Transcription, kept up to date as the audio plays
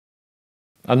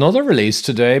Another release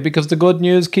today because the good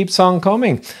news keeps on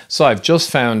coming. So I've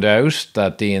just found out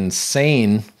that the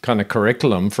insane kind of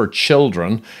curriculum for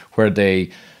children where they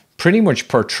pretty much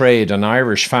portrayed an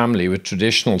Irish family with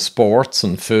traditional sports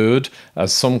and food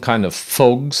as some kind of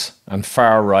thugs and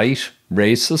far right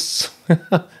racists.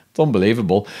 It's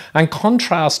unbelievable. And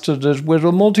contrasted it with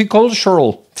a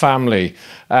multicultural family.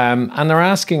 And they're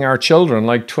asking our children,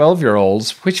 like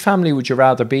 12-year-olds, which family would you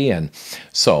rather be in?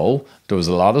 So there was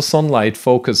a lot of sunlight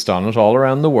focused on it all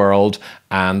around the world,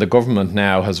 and the government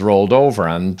now has rolled over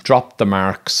and dropped the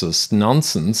Marxist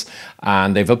nonsense,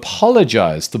 and they've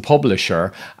apologized, the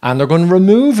publisher, and they're going to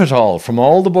remove it all from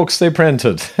all the books they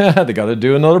printed. They got to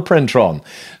do another print run.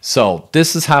 So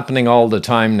this is happening all the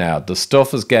time now. The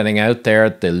stuff is getting out there.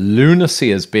 The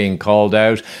lunacy is being called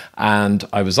out. And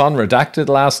I was on Redacted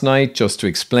last night just to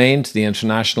explain to the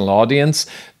international audience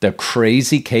the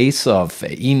crazy case of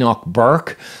Enoch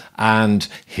Burke. And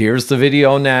here's the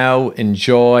video now.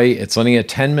 Enjoy. It's only a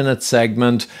 10-minute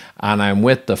segment. And I'm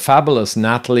with the fabulous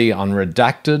Natalie on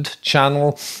Redacted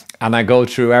channel. And I go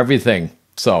through everything.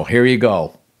 So here you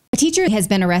go. A teacher has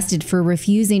been arrested for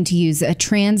refusing to use a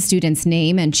trans student's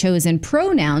name and chosen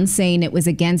pronouns, saying it was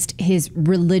against his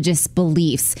religious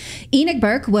beliefs. Enoch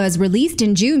Burke was released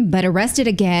in June, but arrested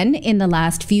again in the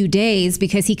last few days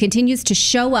because he continues to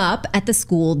show up at the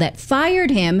school that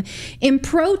fired him in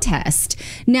protest.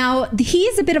 Now, he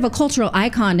is a bit of a cultural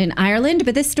icon in Ireland,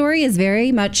 but this story is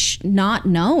very much not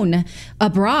known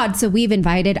abroad. So we've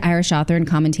invited Irish author and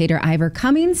commentator Ivor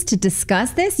Cummings to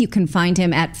discuss this. You can find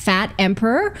him at Fat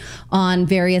Emperor on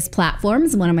various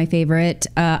platforms. One of my favorite,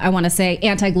 I want to say,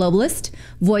 anti-globalist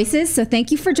voices. So thank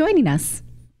you for joining us.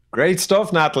 Great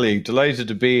stuff, Natalie. Delighted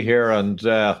to be here and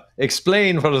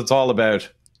explain what it's all about.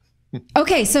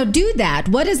 Okay, so do that.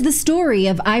 What is the story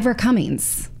of Ivor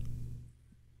Cummings?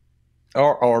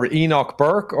 Or Enoch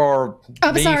Burke, or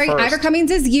I'm sorry, first. Ivor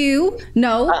Cummings is you.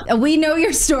 No, we know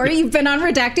your story. You've been on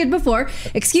Redacted before.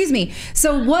 Excuse me.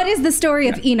 So what is the story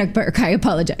of Enoch Burke? I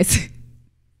apologize.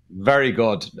 Very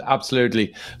good.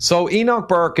 Absolutely. So Enoch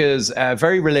Burke is a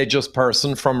very religious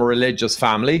person from a religious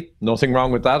family. Nothing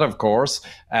wrong with that, of course.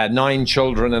 9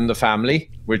 children in the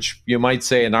family, which you might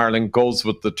say in Ireland goes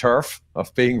with the turf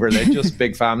of being religious,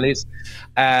 big families.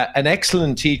 An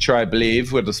excellent teacher, I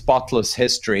believe, with a spotless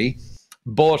history.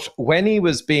 But when he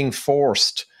was being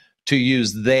forced to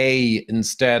use they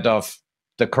instead of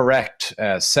the correct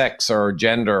sex or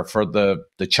gender for the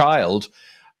child,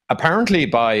 apparently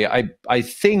by, I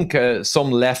think, some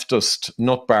leftist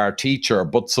nutbar teacher,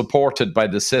 but supported by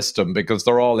the system because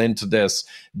they're all into this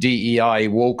DEI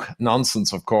woke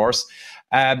nonsense, of course,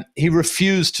 he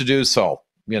refused to do so.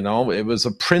 You know, it was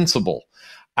a principle.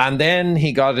 And then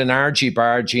he got in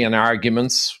argy-bargy and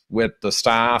arguments with the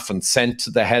staff and sent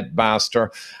to the headmaster.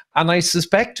 And I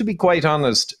suspect, to be quite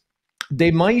honest,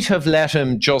 they might have let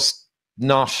him just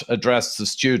not address the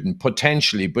student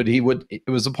potentially, but it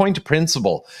was a point of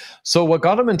principle. So what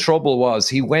got him in trouble was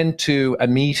he went to a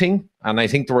meeting, and I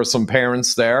think there were some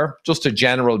parents there, just a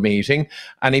general meeting,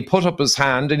 and he put up his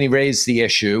hand and he raised the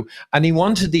issue, and he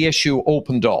wanted the issue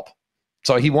opened up.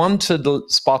 So he wanted the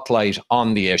spotlight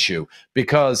on the issue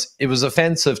because it was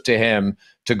offensive to him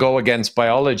to go against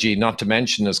biology, not to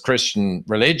mention his Christian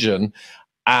religion,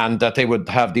 and that they would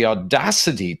have the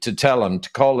audacity to tell him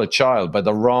to call a child by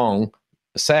the wrong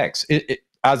sex.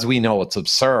 As we know, it's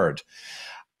absurd.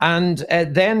 And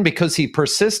then because he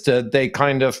persisted, they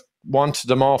kind of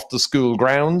wanted him off the school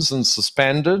grounds and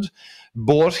suspended.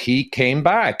 But he came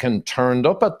back and turned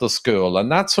up at the school.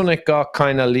 And that's when it got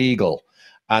kind of legal.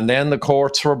 And then the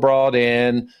courts were brought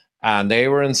in and they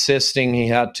were insisting he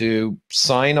had to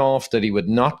sign off that he would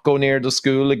not go near the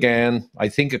school again. I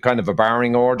think a kind of a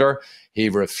barring order. He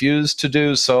refused to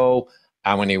do so.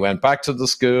 And when he went back to the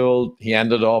school, he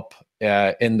ended up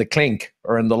in the clink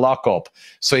or in the lockup.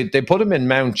 So they put him in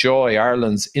Mountjoy,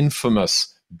 Ireland's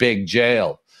infamous big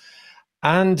jail.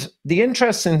 And the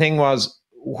interesting thing was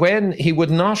when he would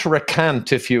not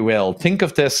recant, if you will, think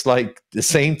of this like the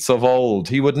saints of old.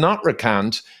 He would not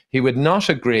recant. He would not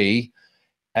agree.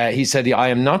 He said, I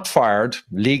am not fired.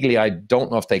 Legally, I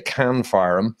don't know if they can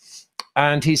fire him.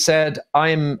 And he said,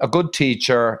 I'm a good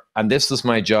teacher and this is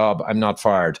my job. I'm not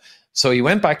fired. So he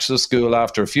went back to the school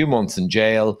after a few months in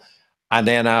jail. And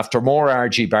then after more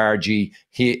argy-bargy,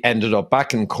 he ended up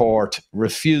back in court,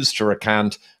 refused to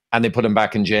recant, and they put him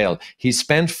back in jail. He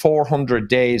spent 400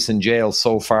 days in jail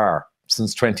so far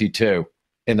since 22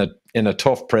 in a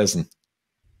tough prison.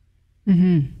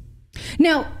 Mm-hmm.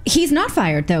 Now, he's not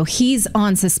fired, though. He's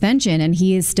on suspension and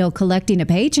he is still collecting a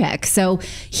paycheck. So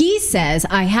he says,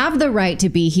 I have the right to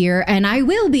be here and I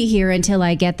will be here until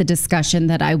I get the discussion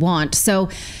that I want. So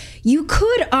you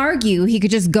could argue he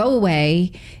could just go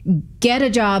away, get a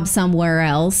job somewhere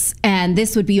else, and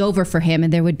this would be over for him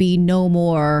and there would be no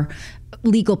more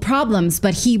legal problems,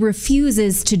 but he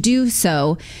refuses to do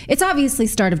so. It's obviously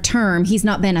start of term. He's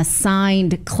not been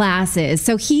assigned classes.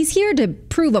 So he's here to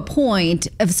prove a point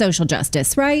of social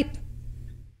justice, right?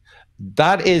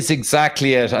 That is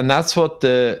exactly it. And that's what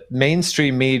the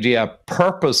mainstream media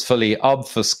purposefully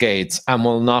obfuscates and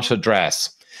will not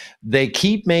address. They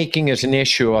keep making it an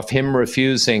issue of him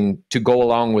refusing to go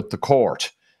along with the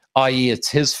court, i.e. it's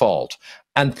his fault.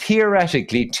 And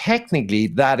theoretically, technically,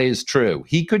 that is true.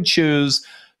 He could choose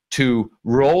to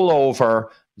roll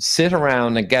over, sit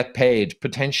around and get paid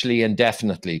potentially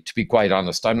indefinitely, to be quite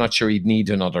honest. I'm not sure he'd need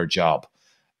another job.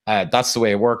 That's the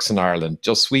way it works in Ireland.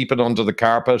 Just sweep it under the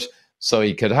carpet so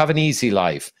he could have an easy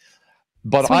life.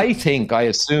 But I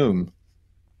assume,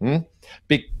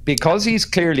 because he's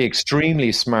clearly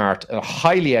extremely smart, a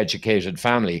highly educated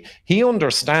family, he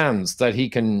understands that he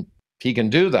can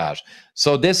do that.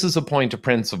 So this is a point of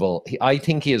principle. I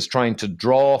think he is trying to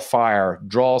draw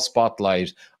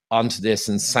spotlight onto this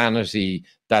insanity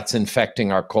that's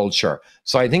infecting our culture.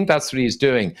 So I think that's what he's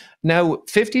doing. Now,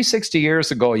 50, 60 years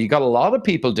ago, you got a lot of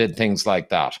people did things like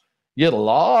that. You had a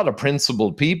lot of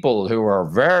principled people who were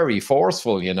very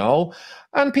forceful, you know,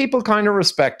 and people kind of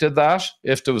respected that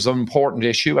if there was an important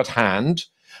issue at hand.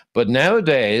 But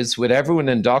nowadays, with everyone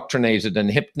indoctrinated and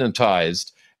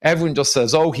hypnotized, everyone just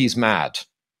says, oh, he's mad.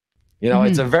 You know,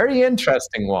 It's a very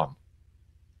interesting one.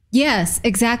 Yes,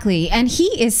 exactly. And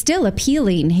he is still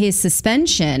appealing his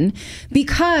suspension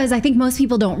because I think most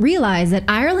people don't realize that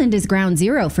Ireland is ground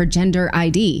zero for gender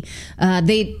ID.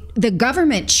 The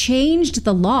government changed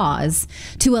the laws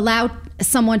to allow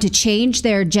someone to change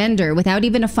their gender without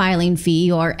even a filing fee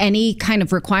or any kind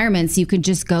of requirements. You could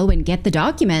just go and get the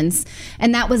documents.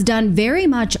 And that was done very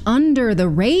much under the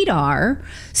radar.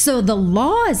 So the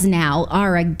laws now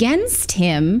are against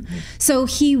him. So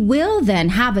he will then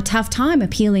have a tough time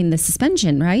appealing the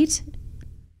suspension, right?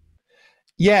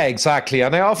 Yeah, exactly.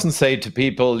 And I often say to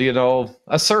people, you know,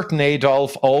 a certain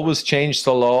Adolf always changed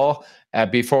the law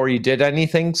before he did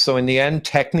anything. So in the end,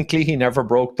 technically, he never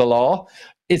broke the law.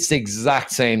 It's the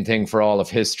exact same thing for all of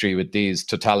history with these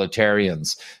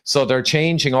totalitarians. So they're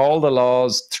changing all the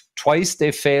laws. Twice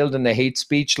they failed in the hate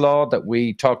speech law that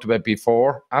we talked about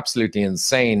before. Absolutely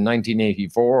insane,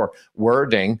 1984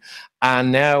 wording.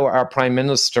 And now our prime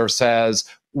minister says,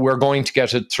 we're going to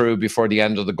get it through before the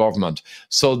end of the government.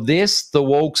 So the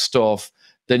woke stuff,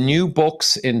 the new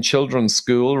books in children's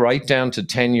school, right down to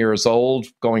 10 years old,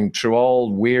 going through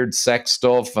all weird sex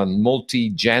stuff and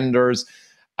multi-genders.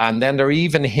 And then they're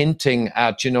even hinting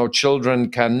at, you know,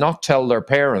 children can not tell their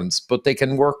parents, but they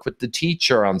can work with the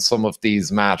teacher on some of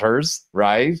these matters,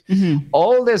 right? Mm-hmm.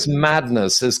 All this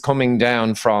madness is coming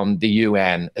down from the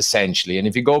UN, essentially. And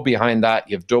if you go behind that,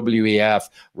 you have WEF,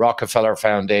 Rockefeller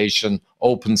Foundation,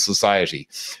 Open Society.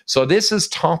 So this is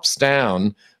tops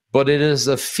down, but it is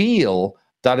a feel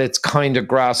that it's kind of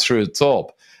grassroots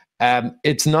up.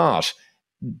 It's not.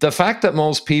 The fact that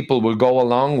most people will go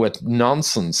along with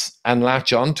nonsense and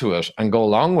latch onto it and go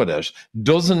along with it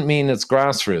doesn't mean it's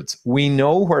grassroots. We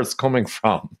know where it's coming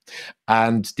from.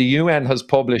 And the UN has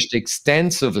published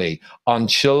extensively on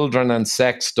children and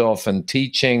sex stuff and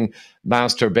teaching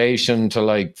masturbation to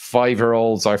like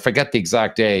 5-year-olds. I forget the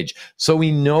exact age. So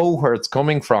we know where it's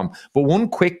coming from. But one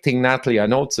quick thing, Natalie, I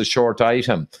know it's a short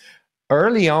item.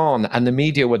 Early on, and the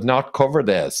media would not cover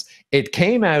this, it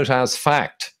came out as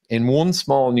fact in one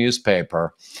small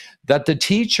newspaper that the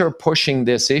teacher pushing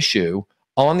this issue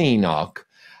on Enoch,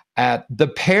 the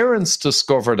parents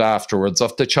discovered afterwards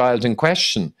of the child in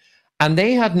question, and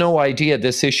they had no idea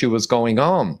this issue was going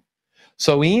on.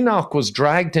 So Enoch was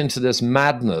dragged into this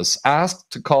madness, asked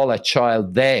to call a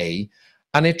child they,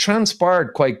 and it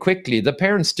transpired quite quickly. The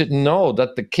parents didn't know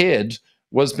that the kid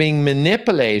was being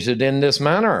manipulated in this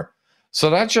manner. So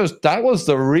that was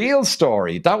the real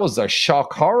story. That was the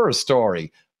shock horror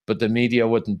story. But the media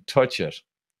wouldn't touch it.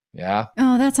 Yeah.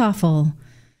 Oh, that's awful.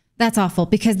 That's awful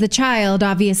because the child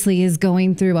obviously is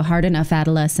going through a hard enough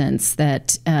adolescence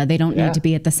that they don't need to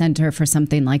be at the center for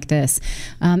something like this.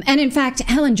 And in fact,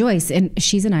 Helen Joyce, and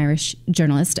she's an Irish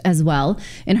journalist as well,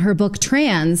 in her book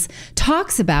Trans,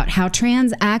 talks about how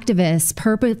trans activists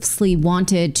purposely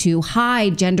wanted to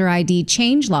hide gender ID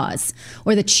change laws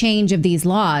or the change of these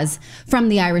laws from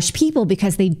the Irish people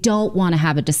because they don't want to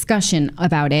have a discussion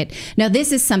about it. Now,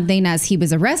 this is something, as he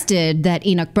was arrested, that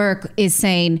Enoch Burke is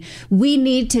saying, we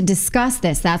need to discuss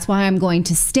this. That's why I'm going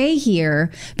to stay here,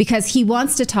 because he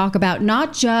wants to talk about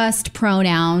not just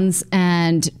pronouns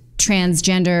and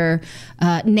transgender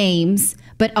names,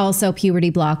 but also puberty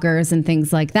blockers and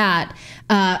things like that.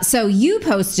 So you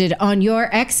posted on your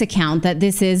X account that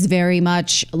this is very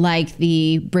much like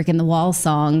the Brick in the Wall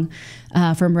song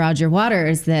from Roger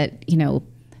Waters, that, you know,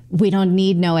 we don't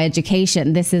need no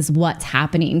education. This is what's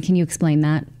happening. Can you explain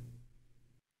that?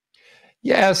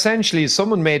 Yeah, essentially,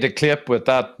 someone made a clip with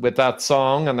that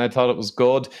song, and I thought it was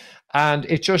good. And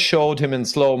it just showed him in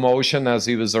slow motion as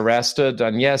he was arrested.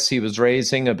 And yes, he was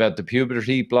raising about the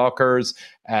puberty blockers,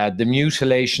 the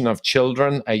mutilation of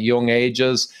children at young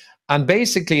ages. And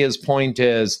basically, his point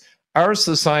is our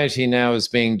society now is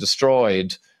being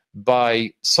destroyed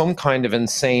by some kind of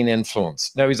insane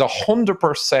influence. Now, he's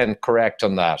 100% correct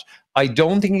on that. I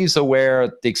don't think he's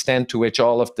aware the extent to which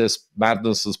all of this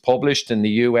madness is published in the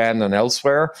UN and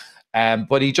elsewhere.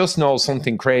 But he just knows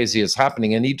something crazy is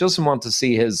happening, and he doesn't want to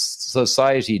see his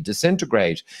society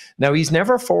disintegrate. Now, he's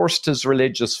never forced his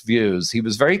religious views. He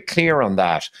was very clear on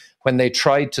that when they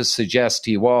tried to suggest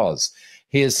he was.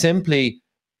 He is simply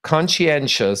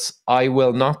conscientious. I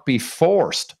will not be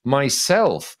forced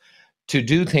myself to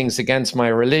do things against my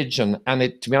religion, and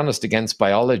to be honest, against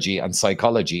biology and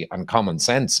psychology and common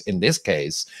sense in this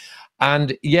case.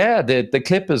 And yeah, the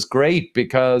clip is great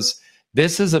because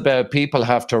this is about people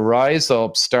have to rise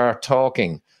up, start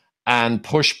talking, and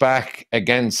push back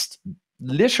against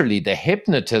literally the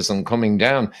hypnotism coming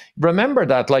down. Remember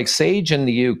that, like Sage in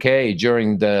the UK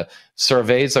during the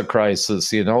Cerveza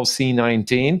crisis, you know,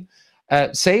 C19.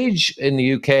 Sage in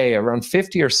the UK, around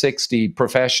 50 or 60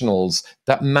 professionals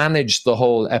that managed the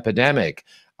whole epidemic,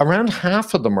 around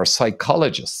half of them are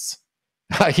psychologists.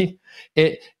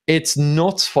 It's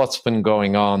nuts what's been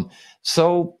going on.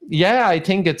 So, yeah, I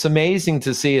think it's amazing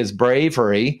to see his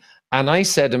bravery. And I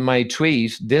said in my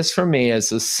tweet, this for me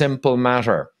is a simple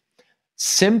matter.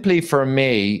 Simply for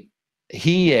me,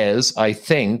 he is, I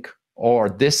think, or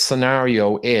this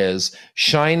scenario is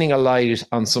shining a light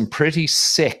on some pretty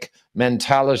sick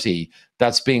mentality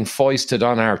that's being foisted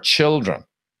on our children,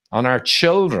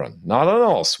 not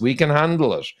on us. We can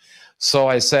handle it. So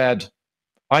I said,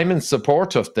 I'm in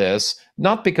support of this,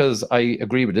 not because I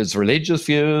agree with his religious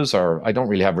views, or I don't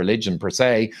really have religion per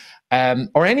se,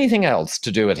 or anything else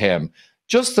to do with him.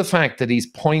 Just the fact that he's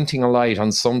pointing a light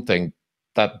on something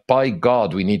that, by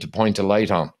God, we need to point a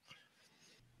light on.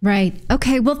 Right.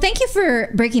 Okay. Well, thank you for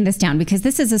breaking this down, because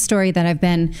this is a story that I've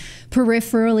been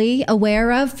peripherally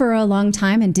aware of for a long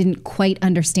time and didn't quite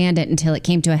understand it until it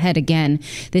came to a head again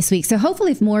this week. So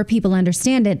hopefully if more people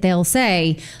understand it, they'll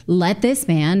say, let this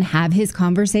man have his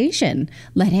conversation.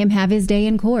 Let him have his day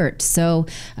in court. So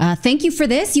thank you for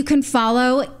this. You can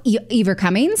follow Ever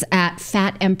Cummings at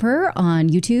Fat Emperor on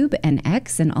YouTube and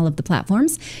X and all of the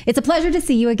platforms. It's a pleasure to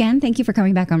see you again. Thank you for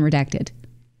coming back on Redacted.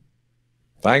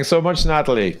 Thanks so much,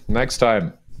 Natalie. Next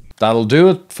time. That'll do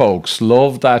it, folks.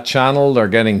 Love that channel. They're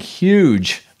getting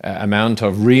huge amount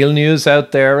of real news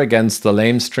out there against the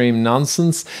lamestream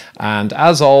nonsense. And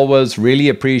as always, really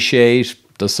appreciate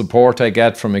the support I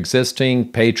get from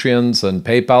existing Patreons and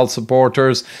PayPal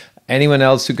supporters. Anyone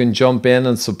else who can jump in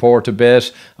and support a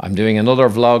bit. I'm doing another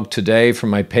vlog today for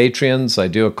my Patreons. I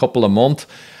do a couple a month.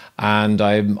 And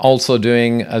I'm also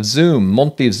doing a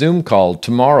monthly Zoom call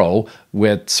tomorrow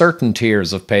with certain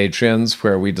tiers of patrons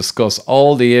where we discuss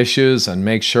all the issues and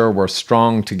make sure we're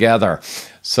strong together.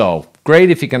 So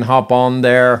great if you can hop on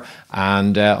there,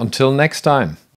 and until next time.